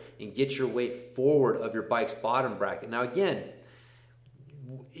forward and get your weight forward of your bike's bottom bracket. Now again,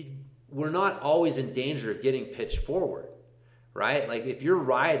 we're not always in danger of getting pitched forward, right? Like if you're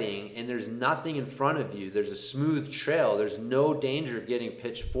riding and there's nothing in front of you, there's a smooth trail, there's no danger of getting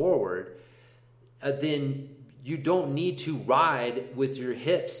pitched forward, then you don't need to ride with your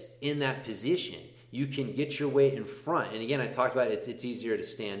hips in that position. You can get your weight in front. And again, I talked about it's easier to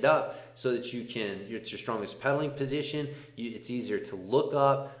stand up so that it's your strongest pedaling position. It's easier to look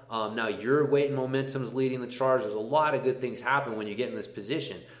up. Now your weight and momentum is leading the charge. There's a lot of good things happen when you get in this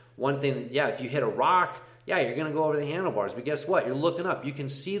position. One thing, if you hit a rock, you're going to go over the handlebars. But guess what? You're looking up. You can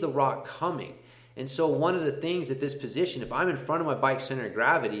see the rock coming. And so one of the things at this position, if I'm in front of my bike center of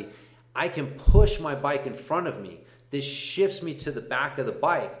gravity, I can push my bike in front of me. This shifts me to the back of the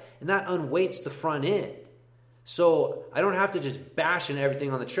bike, and that unweights the front end. So I don't have to just bash into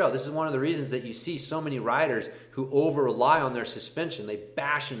everything on the trail. This is one of the reasons that you see so many riders who over-rely on their suspension. They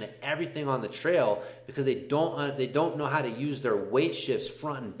bash into everything on the trail because they don't know how to use their weight shifts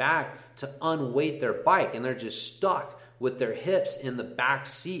front and back to unweight their bike, and they're just stuck with their hips in the back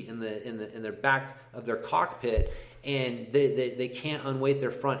seat, in their back of their cockpit, and they can't unweight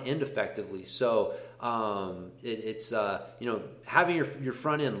their front end effectively. So it's having your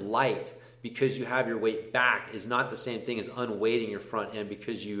front end light because you have your weight back is not the same thing as unweighting your front end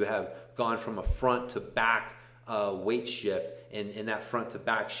because you have gone from a front to back weight shift, and that front to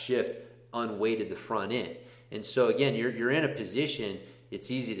back shift unweighted the front end. And so again, you're in a position, it's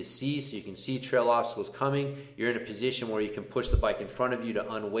easy to see, so you can see trail obstacles coming. You're in a position where you can push the bike in front of you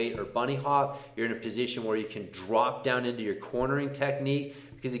to unweight or bunny hop. You're in a position where you can drop down into your cornering technique,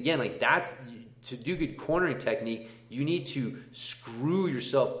 because again, to do good cornering technique, you need to screw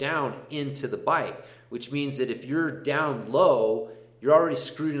yourself down into the bike, which means that if you're down low, you're already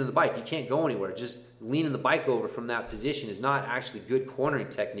screwed into the bike. You can't go anywhere. Just leaning the bike over from that position is not actually good cornering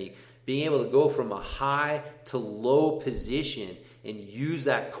technique. Being able to go from a high to low position and use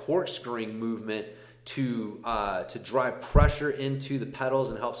that corkscrewing movement to drive pressure into the pedals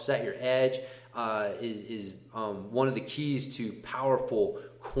and help set your edge is one of the keys to powerful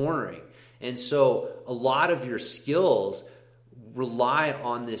cornering. And so a lot of your skills rely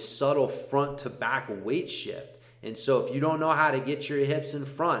on this subtle front to back weight shift. And so if you don't know how to get your hips in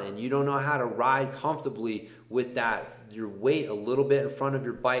front and you don't know how to ride comfortably with your weight a little bit in front of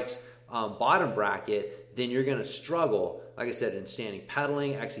your bike's bottom bracket, then you're going to struggle, like I said, in standing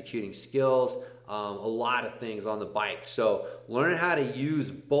pedaling, executing skills, a lot of things on the bike. So learn how to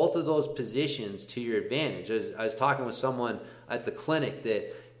use both of those positions to your advantage. As I was talking with someone at the clinic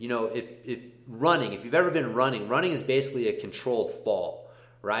that, if you've ever been running is basically a controlled fall,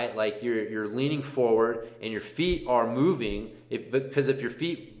 right? Like you're leaning forward and your feet are moving. Because if your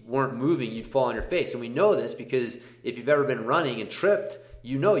feet weren't moving, you'd fall on your face. And we know this because if you've ever been running and tripped,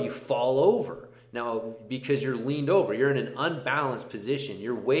 you fall over. Now, because you're leaned over, you're in an unbalanced position.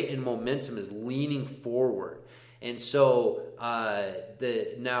 Your weight and momentum is leaning forward. And so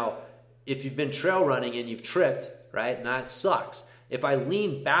now, if you've been trail running and you've tripped, right, and that sucks. If I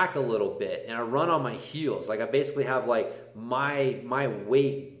lean back a little bit and I run on my heels, like I basically have like my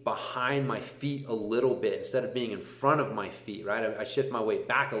weight behind my feet a little bit instead of being in front of my feet, right? I shift my weight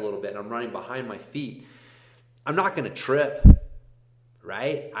back a little bit and I'm running behind my feet. I'm not going to trip,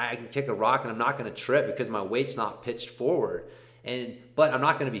 right? I can kick a rock and I'm not going to trip because my weight's not pitched forward. But I'm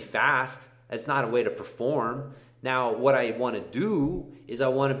not going to be fast. That's not a way to perform. Now, what I want to do is I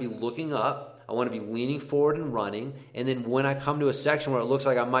want to be looking up. I want to be leaning forward and running. And then when I come to a section where it looks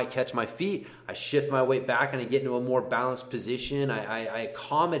like I might catch my feet, I shift my weight back and I get into a more balanced position. I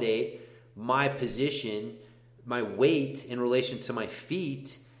accommodate my position, my weight in relation to my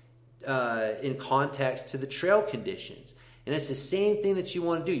feet in context to the trail conditions. And it's the same thing that you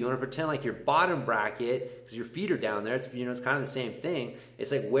want to do. You want to pretend like your bottom bracket, because your feet are down there. It's it's kind of the same thing.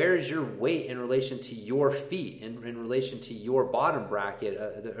 It's like, where is your weight in relation to your feet, in relation to your bottom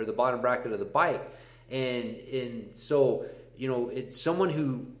bracket, or the bottom bracket of the bike? And so, it's someone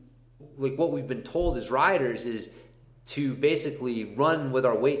who, like what we've been told as riders, is to basically run with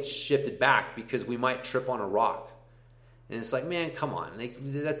our weight shifted back because we might trip on a rock. And it's like, man, come on. Like,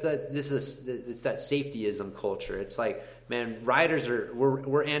 it's that safetyism culture. It's like, man, riders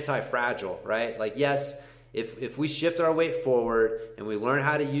we're anti-fragile, right? Like, yes, if we shift our weight forward and we learn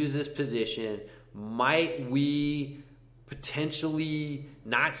how to use this position, might we potentially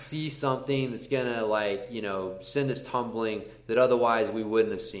not see something that's gonna send us tumbling that otherwise we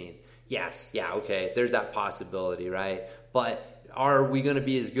wouldn't have seen? Yes, yeah, okay, there's that possibility, right? But are we going to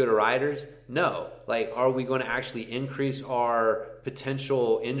be as good a riders? No. Like, are we going to actually increase our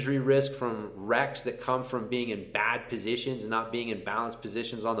potential injury risk from wrecks that come from being in bad positions and not being in balanced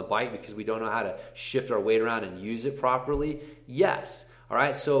positions on the bike because we don't know how to shift our weight around and use it properly? Yes. All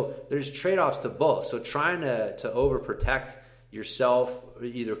right. So there's trade-offs to both. So trying to overprotect yourself,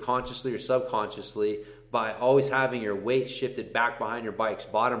 either consciously or subconsciously, by always having your weight shifted back behind your bike's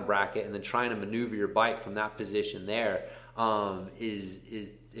bottom bracket and then trying to maneuver your bike from that position there,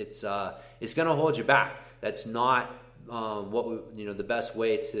 it's going to hold you back. That's not the best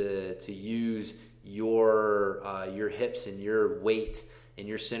way to use your hips and your weight and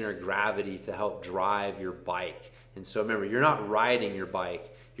your center of gravity to help drive your bike. And so remember, you're not riding your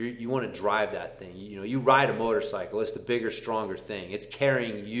bike. You want to drive that thing. You ride a motorcycle. It's the bigger, stronger thing. It's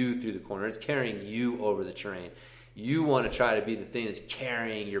carrying you through the corner. It's carrying you over the terrain. You want to try to be the thing that's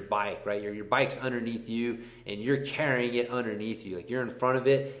carrying your bike, right? Your bike's underneath you, and you're carrying it underneath you. Like, you're in front of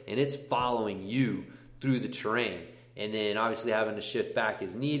it, and it's following you through the terrain. And then obviously having to shift back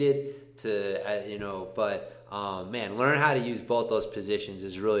is needed man, learn how to use both those positions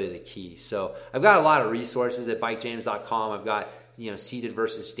is really the key. So I've got a lot of resources at bikejames.com. I've got seated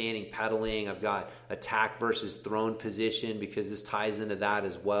versus standing pedaling. I've got attack versus thrown position, because this ties into that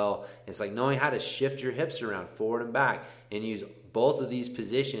as well. It's like knowing how to shift your hips around forward and back and use both of these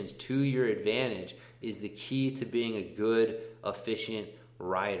positions to your advantage is the key to being a good, efficient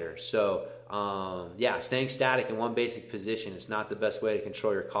rider. So staying static in one basic position is not the best way to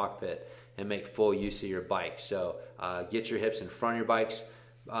control your cockpit and make full use of your bike. So get your hips in front of your bike's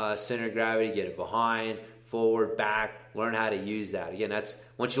center of gravity, get it behind, forward, back, learn how to use that. Again,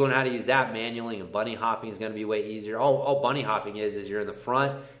 once you learn how to use that, manualing and bunny hopping is going to be way easier. All bunny hopping is you're in the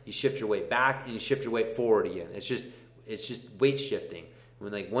front, you shift your weight back, and you shift your weight forward again. It's just weight shifting.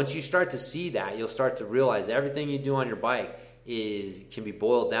 Once you start to see that, you'll start to realize everything you do on your bike can be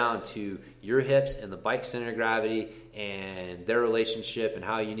boiled down to your hips and the bike center of gravity and their relationship, and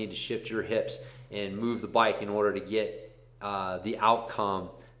how you need to shift your hips and move the bike in order to get the outcome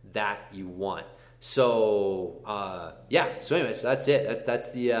that you want. So anyways, that's it.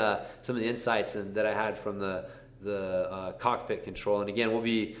 That's the some of the insights that I had from the cockpit control. And again,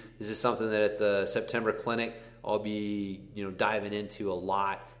 this is something that at the September clinic I'll be diving into a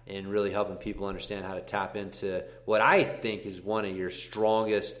lot and really helping people understand how to tap into what I think is one of your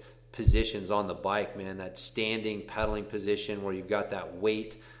strongest positions on the bike, man. That standing pedaling position where you've got that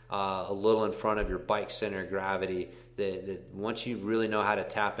weight a little in front of your bike center of gravity. That once you really know how to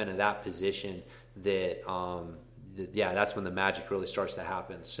tap into that position, that's when the magic really starts to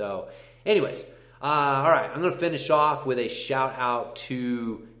happen. So anyways, all right, I'm going to finish off with a shout out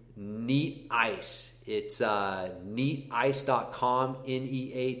to Neat Ice. It's neatice.com,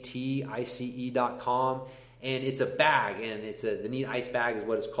 neatice.com, and it's a bag, and the Neat Ice bag is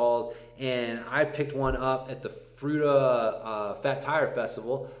what it's called. And I picked one up at the Fruta Fat Tire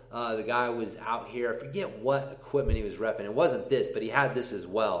Festival. The guy was out here. I forget what equipment he was repping. It wasn't this, but he had this as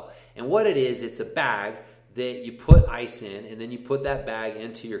well. And what it is, it's a bag that you put ice in, and then you put that bag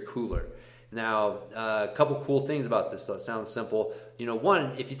into your cooler. Now, a couple cool things about this, though. It sounds simple.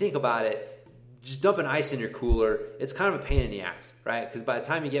 One, if you think about it, just dumping ice in your cooler, it's kind of a pain in the ass, right? Because by the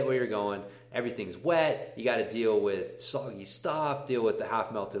time you get where you're going, everything's wet. You got to deal with soggy stuff, deal with the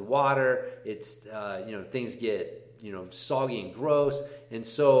half-melted water. It's, things get, soggy and gross. And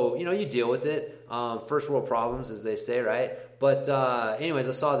so, you deal with it. First world problems, as they say, right? But anyways,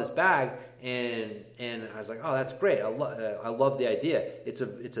 I saw this bag, and I was like, oh, that's great. I love the idea. It's a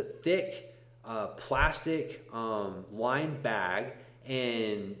thick plastic lined bag,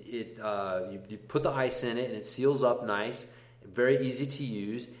 and it you put the ice in it, and it seals up nice, very easy to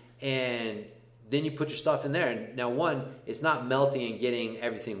use, and then you put your stuff in there. And now, one, it's not melting and getting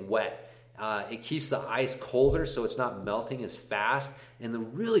everything wet. It keeps the ice colder, so it's not melting as fast. And the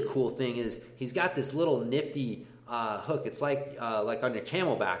really cool thing is he's got this little nifty hook. It's like on your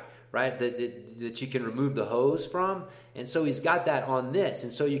Camelback, right? That you can remove the hose from. And so he's got that on this.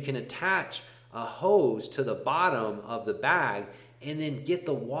 And so you can attach a hose to the bottom of the bag and then get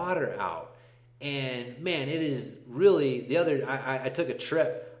the water out. And man, it is really I took a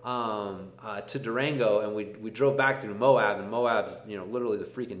trip to Durango, and we drove back through Moab, and Moab's literally the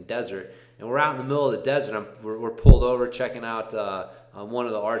freaking desert. And we're out in the middle of the desert. We're pulled over checking out one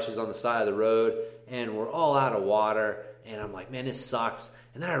of the arches on the side of the road, and we're all out of water. And I'm like, man, this sucks.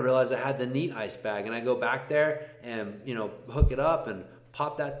 And then I realized I had the neat ice bag, and I go back there and hook it up and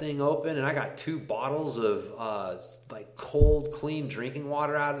pop that thing open, and I got 2 bottles of like cold, clean drinking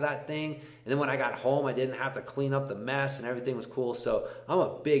water out of that thing. And then when I got home, I didn't have to clean up the mess, and everything was cool. So I'm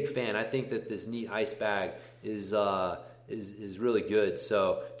a big fan. I think that this neat ice bag is really good.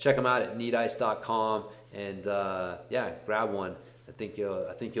 So check them out at neatice.com, and grab one. I think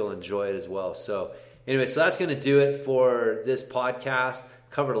you'll enjoy it as well. So anyway, so that's going to do it for this podcast.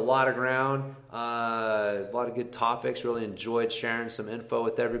 Covered a lot of ground, a lot of good topics. Really enjoyed sharing some info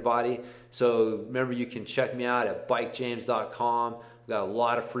with everybody. So remember, you can check me out at bikejames.com. We've got a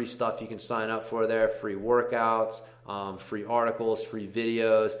lot of free stuff you can sign up for there. Free workouts, free articles, free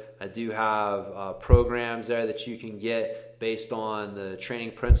videos. I do have programs there that you can get based on the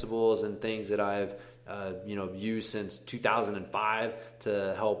training principles and things that I've used since 2005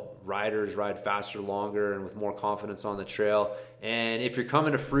 to help riders ride faster, longer, and with more confidence on the trail. And if you're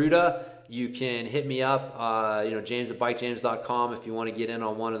coming to Fruita, you can hit me up, James at bikejames.com if you want to get in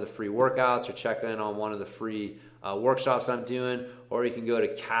on one of the free workouts or check in on one of the free workshops I'm doing, or you can go to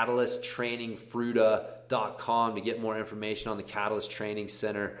catalysttrainingfruita.com to get more information on the Catalyst Training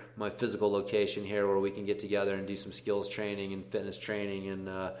Center, my physical location here, where we can get together and do some skills training and fitness training and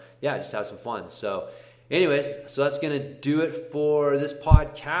just have some fun. So anyways, so that's going to do it for this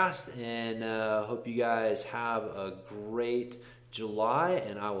podcast, and hope you guys have a great July,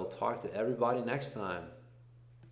 and I will talk to everybody next time.